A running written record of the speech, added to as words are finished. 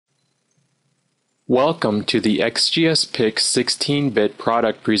Welcome to the XGS PIC 16-bit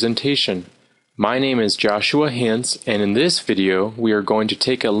product presentation. My name is Joshua Hintz, and in this video we are going to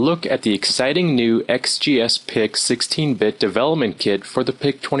take a look at the exciting new XGS PIC 16-bit development kit for the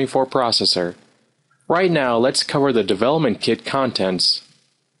PIC24 processor. Right now, let's cover the development kit contents.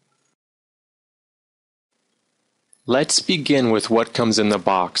 Let's begin with what comes in the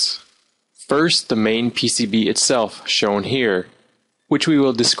box. First, the main PCB itself, shown here, which we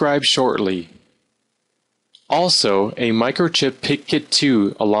will describe shortly. Also, a microchip PIC Kit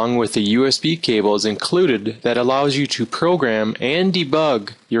 2 along with a USB cable is included that allows you to program and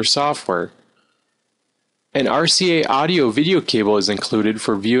debug your software. An RCA audio-video cable is included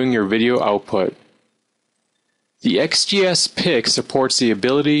for viewing your video output. The XGS PIC supports the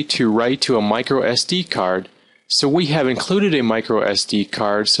ability to write to a micro SD card, so we have included a micro SD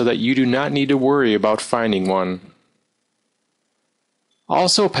card so that you do not need to worry about finding one.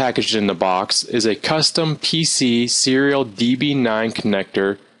 Also packaged in the box is a custom PC serial DB9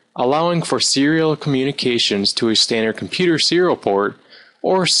 connector allowing for serial communications to a standard computer serial port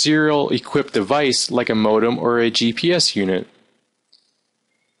or serial equipped device like a modem or a GPS unit.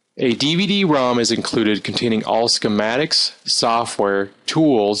 A DVD-ROM is included containing all schematics, software,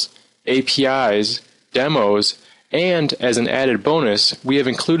 tools, APIs, demos, and as an added bonus, we have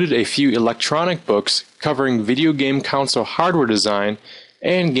included a few electronic books covering video game console hardware design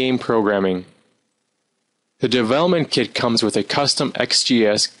and game programming. The development kit comes with a custom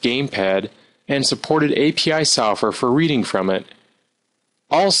XGS gamepad and supported API software for reading from it.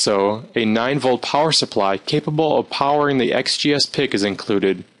 Also, a 9-volt power supply capable of powering the XGS PIC is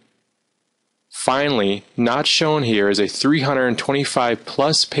included. Finally, not shown here is a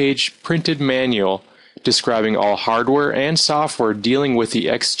 325-plus page printed manual describing all hardware and software dealing with the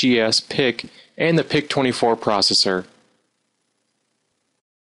XGS PIC and the PIC24 processor.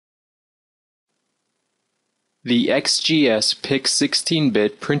 The XGS PIC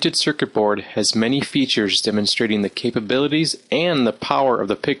 16-bit printed circuit board has many features demonstrating the capabilities and the power of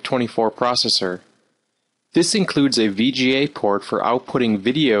the PIC24 processor. This includes a VGA port for outputting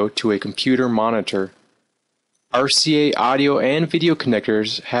video to a computer monitor. RCA audio and video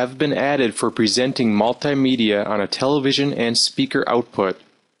connectors have been added for presenting multimedia on a television and speaker output.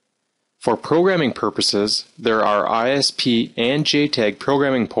 For programming purposes, there are ISP and JTAG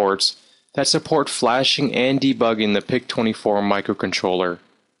programming ports that support flashing and debugging the PIC24 microcontroller.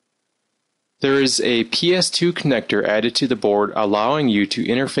 There is a PS2 connector added to the board allowing you to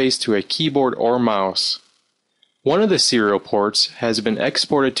interface to a keyboard or mouse. One of the serial ports has been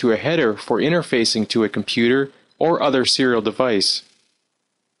exported to a header for interfacing to a computer or other serial device.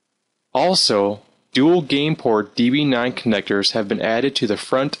 Also, dual game port DB9 connectors have been added to the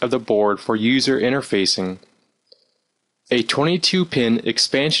front of the board for user interfacing. A 22-pin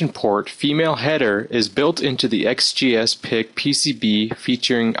expansion port female header is built into the XGS PIC PCB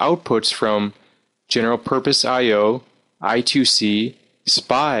featuring outputs from general purpose I/O, I2C,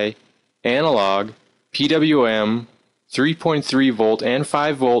 SPI, analog, PWM, 3.3 volt and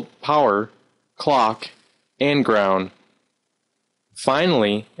 5 volt power, clock, and ground.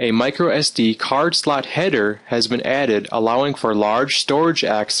 Finally, a microSD card slot header has been added allowing for large storage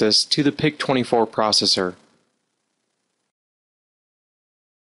access to the PIC24 processor.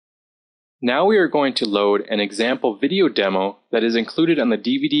 Now we are going to load an example video demo that is included on the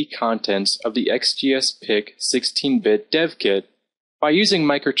DVD contents of the XGS PIC 16-bit dev kit by using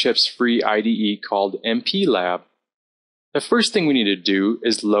Microchip's free IDE called MPLab. The first thing we need to do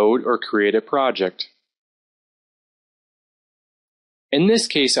is load or create a project. In this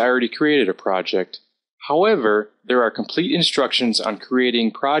case, I already created a project. However, there are complete instructions on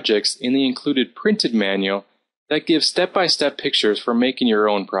creating projects in the included printed manual that give step-by-step pictures for making your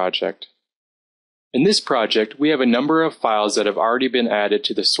own project. In this project, we have a number of files that have already been added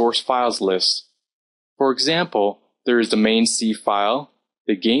to the source files list. For example, there is the main C file,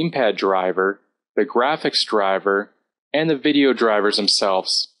 the gamepad driver, the graphics driver, and the video drivers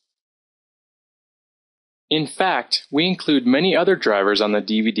themselves. In fact, we include many other drivers on the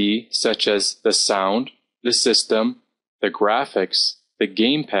DVD such as the sound, the system, the graphics, the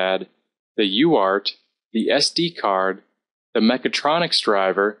gamepad, the UART, the SD card, the mechatronics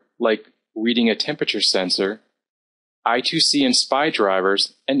driver like reading a temperature sensor, I2C and SPI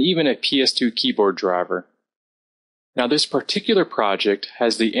drivers, and even a PS2 keyboard driver. Now this particular project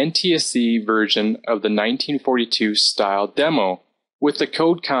has the NTSC version of the 1942 style demo, with the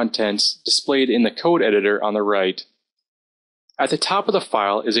code contents displayed in the code editor on the right. At the top of the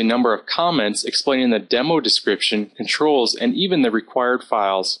file is a number of comments explaining the demo description, controls, and even the required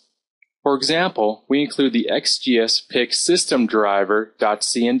files. For example, we include the XGS PIC system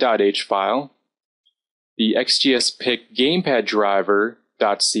driver.c and .h file, the XGS PIC gamepad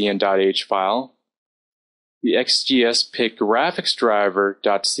driver.cn.h file, the XGS PIC graphics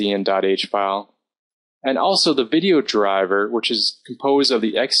driver.cn.h file, and also the video driver, which is composed of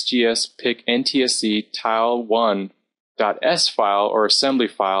the XGS PIC NTSC tile1.s file or assembly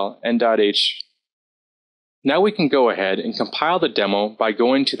file and .h. Now we can go ahead and compile the demo by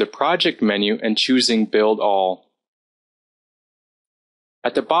going to the project menu and choosing Build All.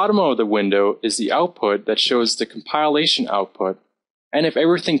 At the bottom of the window is the output that shows the compilation output, and if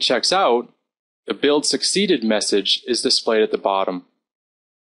everything checks out, the Build Succeeded message is displayed at the bottom.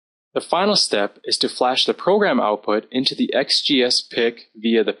 The final step is to flash the program output into the XGS PIC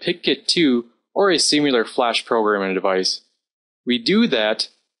via the PICkit2 or a similar flash programming device. We do that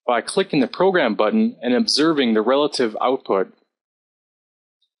by clicking the program button and observing the relative output.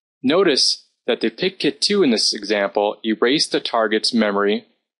 Notice that the PICkit2 in this example erased the target's memory,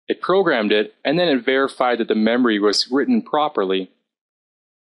 it programmed it, and then it verified that the memory was written properly.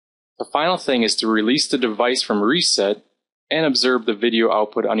 The final thing is to release the device from reset and observe the video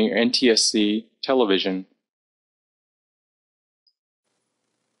output on your NTSC television.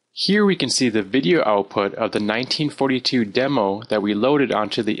 Here we can see the video output of the 1942 demo that we loaded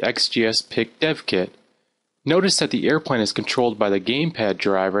onto the XGS PIC dev kit. Notice that the airplane is controlled by the gamepad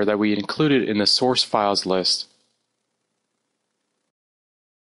driver that we included in the source files list.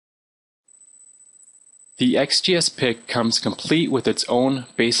 The XGS PIC comes complete with its own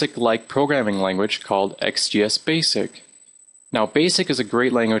BASIC-like programming language called XGS BASIC. Now BASIC is a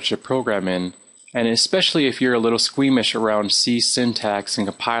great language to program in, and especially if you're a little squeamish around C syntax and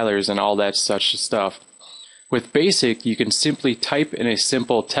compilers and all that such stuff. With BASIC, you can simply type in a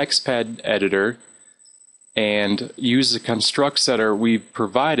simple textpad editor and use the constructs that we've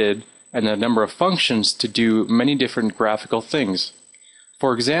provided and the number of functions to do many different graphical things.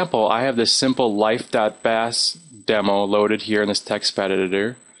 For example, I have this simple life.bas demo loaded here in this textpad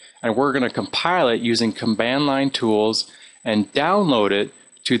editor, and we're going to compile it using command line tools and download it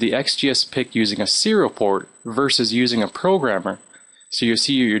to the XGS PIC using a serial port versus using a programmer. So you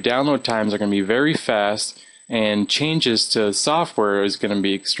see your download times are going to be very fast, and changes to software is going to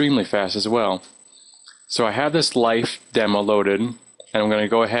be extremely fast as well. So I have this life demo loaded, and I'm going to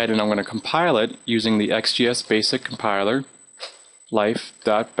go ahead and I'm going to compile it using the XGS BASIC compiler,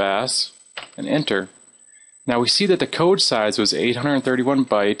 life.bas, and enter. Now we see that the code size was 831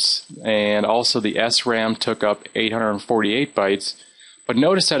 bytes, and also the SRAM took up 848 bytes. But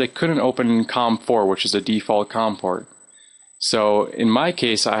notice that it couldn't open COM4, which is a default COM port. So in my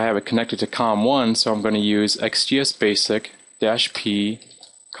case, I have it connected to COM1, so I'm going to use XGS BASIC-P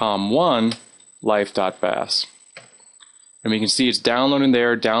COM1 life.bas. And we can see it's downloading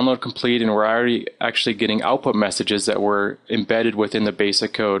there, download complete, and we're already actually getting output messages that were embedded within the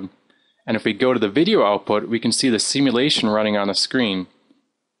BASIC code. And if we go to the video output, we can see the simulation running on the screen.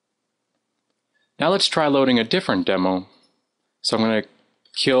 Now let's try loading a different demo. So I'm going to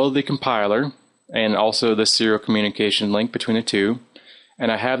kill the compiler and also the serial communication link between the two.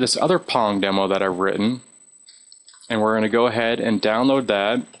 And I have this other Pong demo that I've written. And we're going to go ahead and download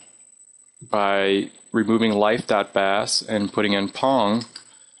that by removing life.bas and putting in Pong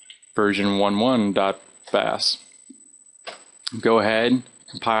version 11.bas. Go ahead,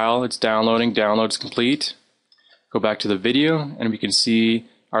 compile, it's downloading, download's complete. Go back to the video and we can see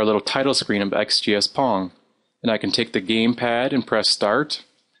our little title screen of XGS Pong. And I can take the gamepad and press start,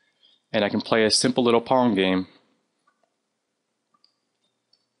 and I can play a simple little Pong game.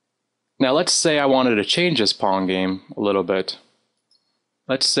 Now let's say I wanted to change this Pong game a little bit.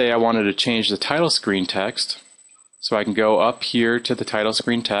 Let's say I wanted to change the title screen text. So I can go up here to the title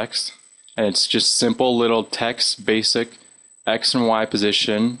screen text, and it's just simple little text, basic X and Y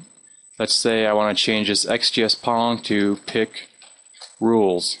position. Let's say I want to change this XGS Pong to PIC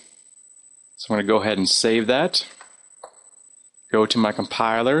rules. So I'm going to go ahead and save that, go to my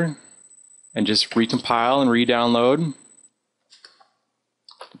compiler, and just recompile and re-download.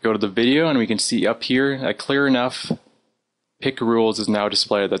 Go to the video, and we can see up here that clear enough, PIC rules is now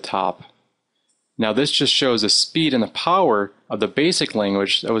displayed at the top. Now this just shows the speed and the power of the BASIC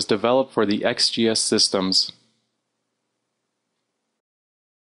language that was developed for the XGS systems.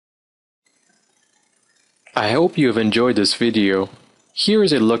 I hope you have enjoyed this video. Here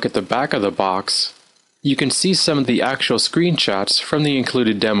is a look at the back of the box. You can see some of the actual screenshots from the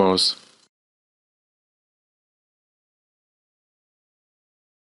included demos.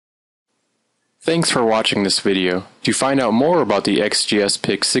 Thanks for watching this video. To find out more about the XGS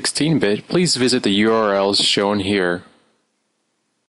PIC 16-bit, please visit the URLs shown here.